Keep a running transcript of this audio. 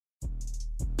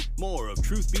More of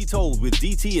Truth Be Told with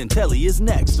DT and Telly is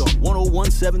next on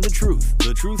 1017 The Truth,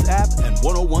 The Truth app, and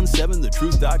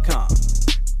 1017thetruth.com.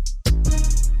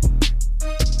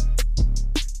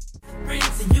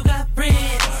 Friends and you got friends.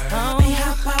 They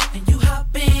hop out and you hop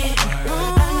in.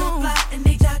 I look fly and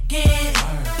they jock in.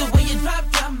 The way you drop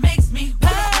makes me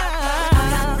wet. I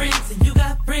got friends and you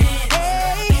got friends.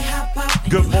 They hop out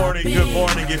and Good you morning, hop good in.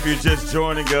 morning. If you're just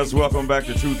joining us, welcome back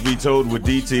to Truth Be Told with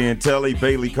DT and Telly.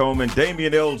 Bailey Coleman,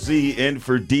 Damian LZ in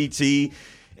for DT.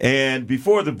 And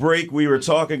before the break, we were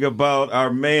talking about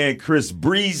our man, Chris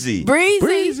Breezy.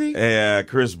 Breezy. Yeah,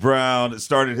 Chris Brown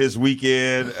started his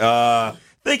weekend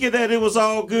thinking that it was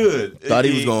all good. Thought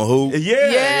he was going to hoop.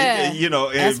 Yeah. You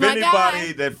know, That's if my anybody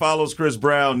guy. that follows Chris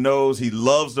Brown knows he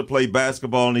loves to play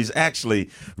basketball, and he's actually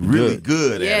really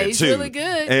good Yeah, at it, he's too. really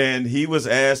good. And he was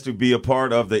asked to be a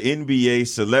part of the NBA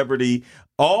Celebrity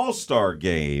All-Star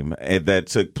Game that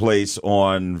took place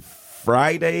on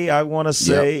Friday, I want to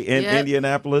say, in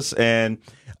Indianapolis. And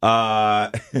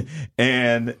and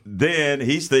then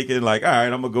he's thinking like, all right,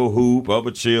 I'm going to go hoop, I'm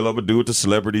going to chill, I'm going to do what the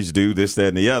celebrities do, this, that,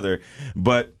 and the other.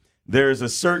 But there's a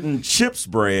certain chips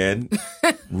brand,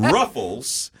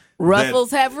 Ruffles. Ruffles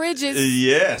have ridges.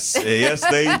 Yes,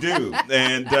 they do.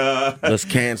 And Let's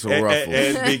cancel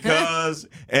Ruffles.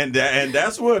 And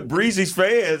that's what Breezy's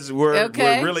fans were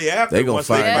really after They gonna once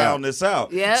they find out. found this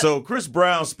out. Yep. So Chris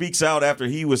Brown speaks out after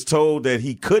he was told that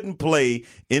he couldn't play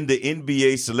in the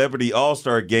NBA Celebrity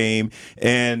All-Star Game.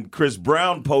 And Chris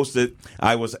Brown posted,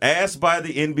 I was asked by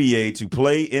the NBA to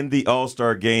play in the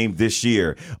All-Star Game this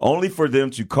year, only for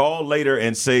them to call later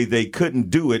and say they couldn't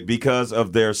do it because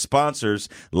of their sponsors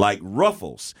like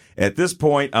Ruffles. At this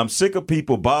point, I'm sick of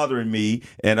people bothering me,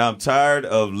 and I'm tired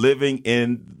of living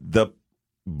in the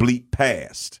bleep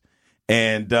past.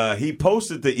 And he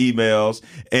posted the emails,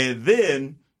 and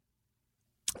then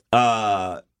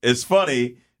it's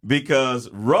funny because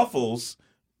Ruffles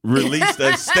released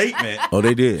a statement. Oh,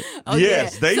 they did. Oh,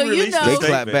 Yes, yeah. they So released a They statement.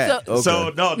 clapped back. So- Okay. So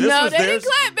no, this No, was they didn't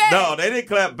clap back. No, they didn't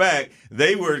clap back.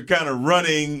 They were kind of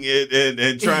running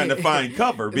and trying to find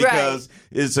cover because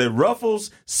it's a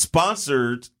Ruffles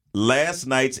sponsored last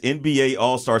night's NBA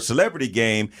All-Star Celebrity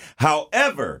Game.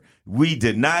 However, we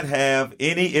did not have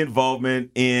any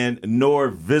involvement in nor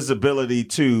visibility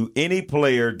to any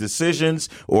player decisions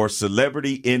or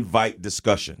celebrity invite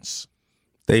discussions.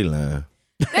 They lying.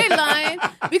 They lying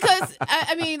because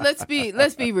I mean, let's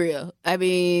be real. I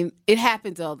mean, it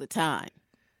happens all the time.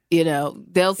 You know,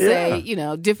 they'll say, you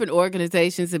know, different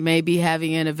organizations that may be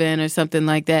having an event or something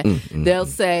like that. They'll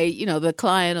say, you know, the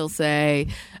client will say,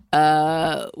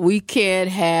 we can't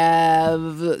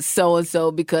have so and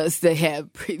so because they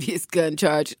have previous gun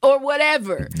charge or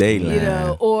whatever. They you lying.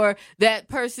 know, or that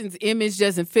person's image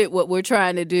doesn't fit what we're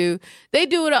trying to do. They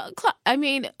do it all. I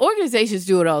mean, organizations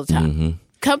do it all the time.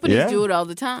 Companies do it all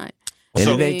the time. And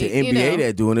So- it ain't the NBA You know.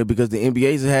 that doing it because the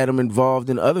NBA's had him involved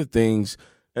in other things.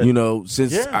 You know,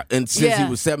 since Yeah. he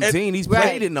was 17, he's Right.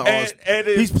 played in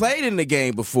the he's played in the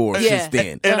game before Yeah. since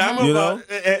then. And I'm You about,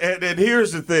 and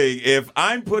here's the thing: if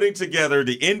I'm putting together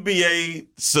the NBA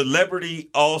Celebrity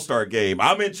All-Star Game,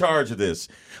 I'm in charge of this.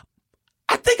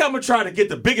 I think I'm gonna try to get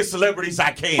the biggest celebrities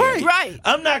I can. Right.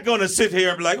 I'm not gonna sit here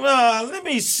and be like, well, let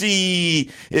me see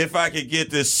if I could get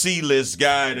this C-list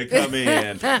guy to come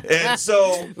in. And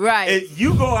so,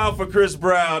 you go out for Chris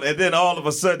Brown, and then all of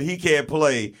a sudden he can't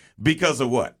play because of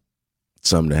what?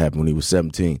 Something that happened when he was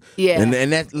 17. Yeah. And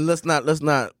that let's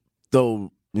not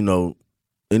throw, you know,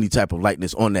 any type of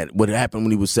lightness on that. What happened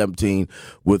when he was 17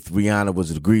 with Rihanna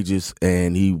was egregious,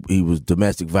 and he was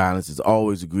domestic violence. It's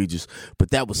always egregious. But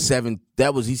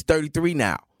he's 33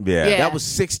 now. Yeah. That was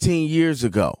 16 years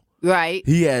ago. Right.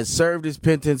 He has served his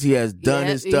penance. He has done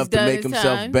his he's stuff to done make his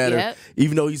himself time. better. Yep.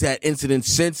 Even though he's had incidents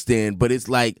since then, but it's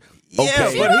like, Yeah,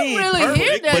 okay, but don't he ain't really hear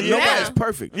perfect. that but now. nobody's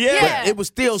perfect. Yeah. But he was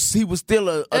still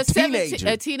a teenager.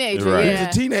 A teenager, Right. He yeah.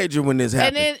 was a teenager when this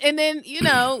happened. And then you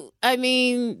know, I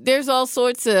mean, there's all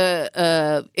sorts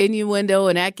of innuendo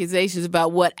and accusations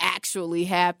about what actually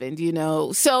happened. You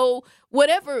know, so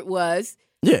whatever it was,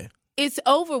 yeah. it's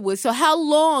over with. So how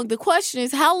long? The question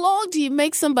is, how long do you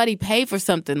make somebody pay for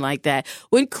something like that?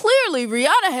 When clearly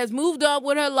Rihanna has moved on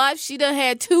with her life, she done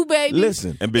had 2 babies.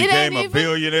 Listen. And It became ain't a even-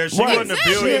 billionaire. She Right. wasn't a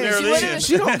Exactly. billionaire She then. wasn't-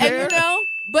 She don't And care. you know,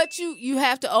 but you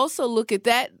have to also look at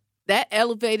that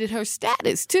elevated her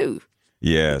status too.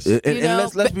 Yes. You And know,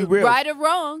 let's be real. right or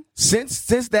wrong. Since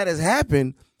that has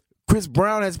happened, Chris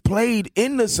Brown has played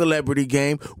in the celebrity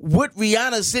game with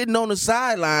Rihanna sitting on the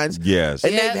sidelines. Yes.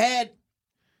 And Yeah. they've had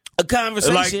a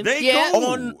conversation. Like they Yeah. go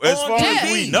on as far TV.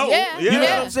 as we know. Yeah. You know what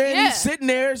Yeah. I'm saying? Yeah. He's sitting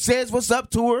there, says what's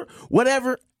up to her,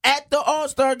 whatever. at the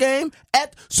All-Star game.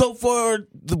 So for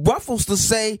the Ruffles to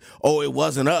say, "Oh, it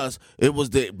wasn't us," it was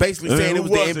basically saying it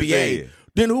was the NBA.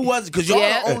 Then who was it? Because y'all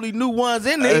are the only new ones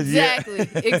in there.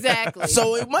 Exactly.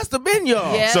 So it must have been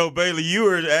y'all. Yeah. So, Bailey, you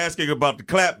were asking about the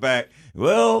clapback.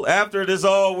 Well, after this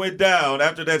all went down,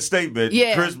 after that statement,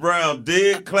 Chris Brown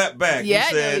did clap back.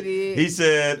 Yeah, he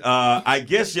said, I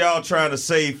guess y'all trying to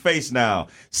save face now.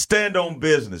 Stand on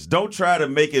business. Don't try to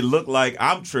make it look like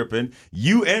I'm tripping.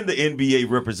 You and the NBA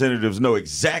representatives know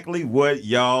exactly what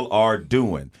y'all are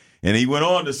doing. And he went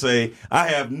on to say, I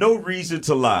have no reason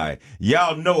to lie.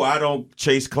 Y'all know I don't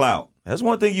chase clout. That's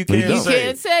one thing you can't say. You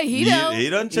can't say. He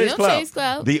doesn't chase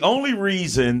clout. The only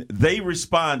reason they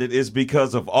responded is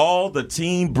because of all the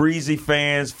Team Breezy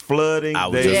fans flooding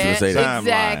their timeline.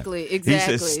 Exactly. He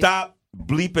said, stop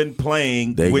bleeping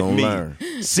playing they with gonna me. Learn.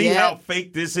 See how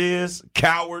fake this is?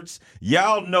 Cowards.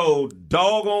 Y'all know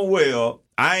doggone well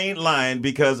I ain't lying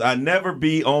because I never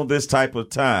be on this type of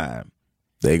time.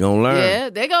 They gonna learn. Yeah,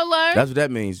 they gonna learn. That's what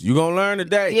that means. You gonna learn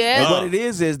today. Yeah. And what it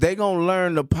is they gonna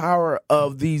learn the power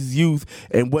of these youth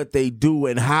and what they do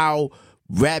and how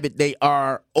rabid they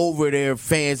are over their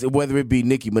fans, whether it be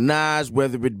Nicki Minaj,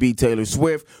 whether it be Taylor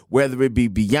Swift, whether it be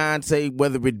Beyonce,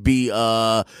 whether it be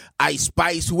Ice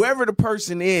Spice, whoever the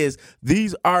person is,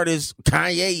 these artists,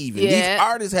 Kanye even, these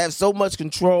artists have so much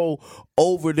control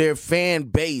over their fan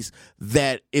base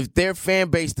that if their fan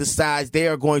base decides they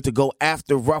are going to go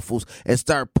after Ruffles and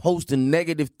start posting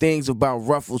negative things about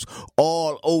Ruffles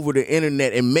all over the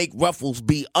internet and make Ruffles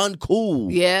be uncool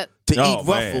to eat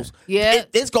Ruffles,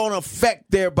 it's going to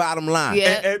affect their bottom line.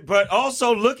 But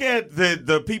also look at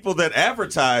the people that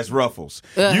advertise Ruffles.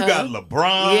 You got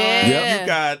LeBron. You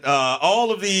got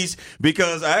all of these,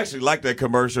 because I actually like that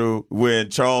commercial when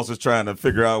Charles is trying to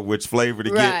figure out which flavor to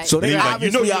get. So they like,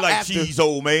 you like after, cheese,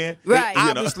 old man. Right. They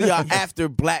obviously are after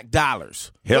black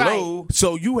dollars. Hello. Right.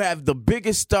 So you have the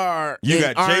biggest star you in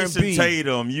got R&B. Jason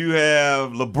Tatum. You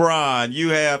have LeBron. You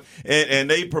have, and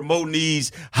they promoting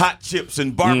these hot chips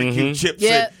and barbecue chips.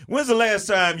 Yeah. When's the last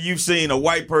time you've seen a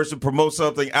white person promote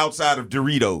something outside of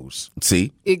Doritos?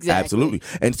 See? Exactly. Absolutely.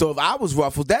 And so if I was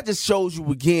Ruffles, that just shows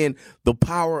you again the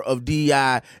power of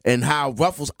DI and how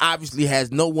Ruffles obviously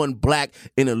has no one black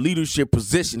in a leadership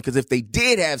position. Because if they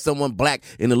did have someone black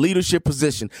in a leadership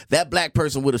position, that black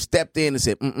person would have stepped in and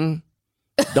said,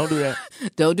 don't do that.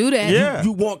 Don't do that. Yeah.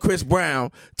 You want Chris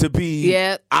Brown to be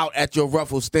out at your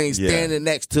Ruffles thing, standing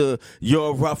next to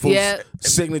your Ruffles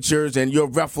signatures and your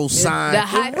Ruffles sign.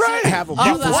 Have a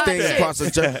Ruffles thing across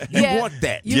the church. You want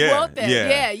that. You want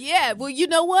that. Yeah. Well, you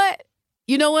know what?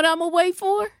 You know what I'm going to wait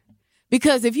for?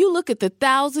 Because if you look at the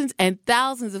thousands and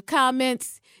thousands of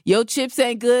comments, your chips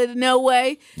ain't good no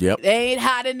way. Yep. They ain't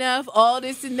hot enough. All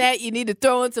this and that. You need to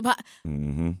throw in some hot.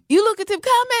 You look at them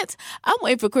comments. I'm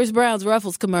waiting for Chris Brown's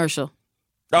Ruffles commercial.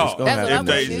 Oh, That's what I'm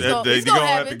they're going to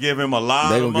have to give him a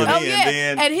lot of money.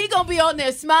 And he going to be on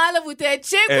there smiling with that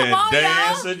chip. Come on,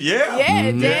 dancing, y'all.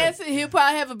 Dancing. He'll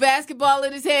probably have a basketball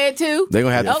in his hand, too. They're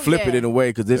going to have to flip it in a way,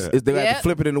 because they have to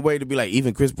flip it in a way to be like,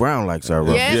 even Chris Brown likes our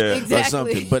Ruffles. Exactly. Or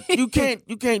something. But you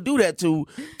can't do that to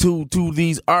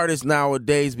these artists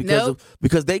nowadays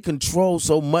because they control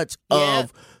so much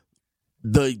of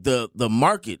the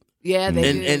market. Yeah,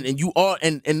 they do. And you all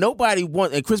and nobody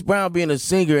wants, and Chris Brown being a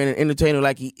singer and an entertainer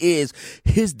like he is,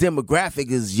 his demographic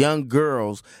is young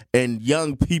girls and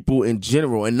young people in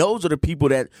general, and those are the people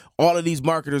that all of these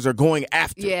marketers are going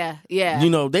after. Yeah.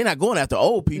 You know, they're not going after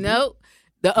old people. Nope.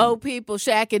 The old people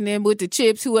shacking them with the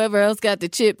chips. Whoever else got the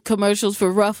chip commercials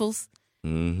for Ruffles.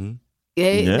 That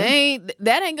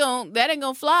ain't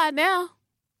gonna fly now.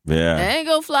 Yeah, that ain't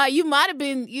gonna fly. You might have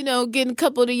been, getting a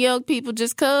couple of the young people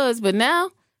just cause, but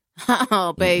now.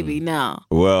 Oh, baby, no.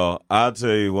 Well, I'll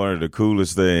tell you one of the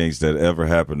coolest things that ever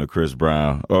happened to Chris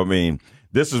Brown. I mean,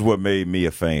 this is what made me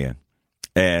a fan.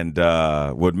 And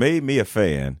what made me a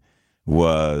fan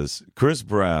was Chris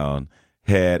Brown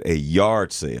had a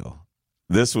yard sale.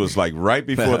 This was like right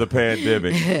before the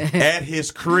pandemic at his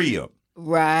crib.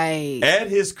 Right. At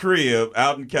his crib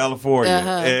out in California.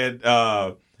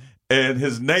 And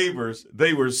his neighbors,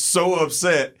 they were so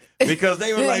upset because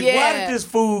they were like, why did this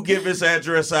fool give his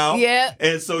address out? Yeah.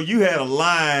 And so you had a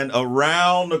line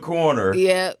around the corner.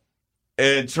 Yeah.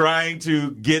 And trying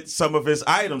to get some of his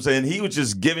items. And he was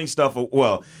just giving stuff.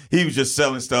 Well, he was just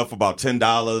selling stuff about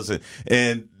 $10.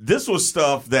 And this was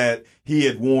stuff that he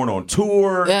had worn on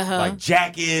tour, like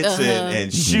jackets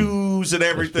and shoes and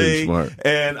everything.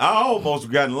 And I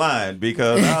almost got in line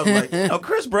because I was like,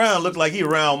 Chris Brown looked like he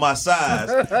around my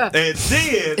size. And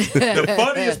then the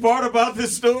funniest part about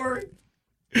this story,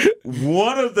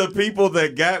 one of the people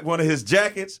that got one of his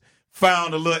jackets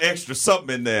found a little extra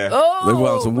something in there. Oh, They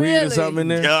found some weed or really? something in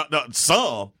there. Yeah, no,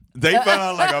 some. They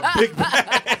found like a big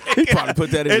bag. He probably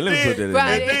put that in. And Let me put that in.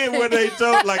 Right. and then when they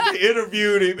told, like, they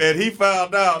interviewed him, and he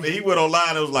found out, and he went online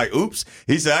and was like, "Oops."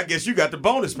 He said, "I guess you got the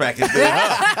bonus package there,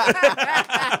 huh?"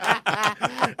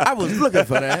 I was looking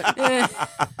for that.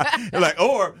 Like,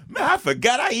 or man, I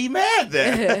forgot I even had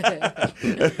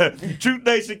that. Truth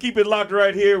Nation, keep it locked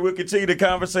right here. We'll continue the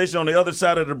conversation on the other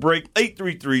side of the break.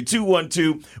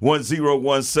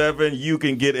 833-212-1017. You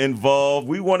can get involved.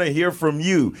 We want to hear from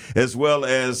you, as well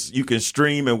as you can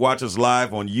stream and watch us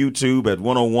live on YouTube at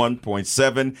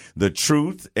 101.7 The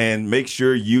Truth. And make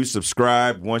sure you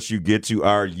subscribe once you get to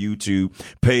our YouTube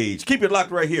page. Keep it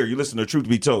locked right here. You listen to Truth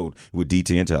Be Told with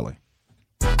DT and Telly.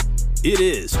 It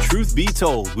is Truth Be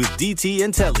Told with DT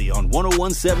and Telly on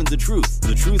 101.7 The Truth,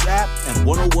 The Truth app, and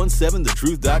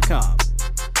 101.7thetruth.com.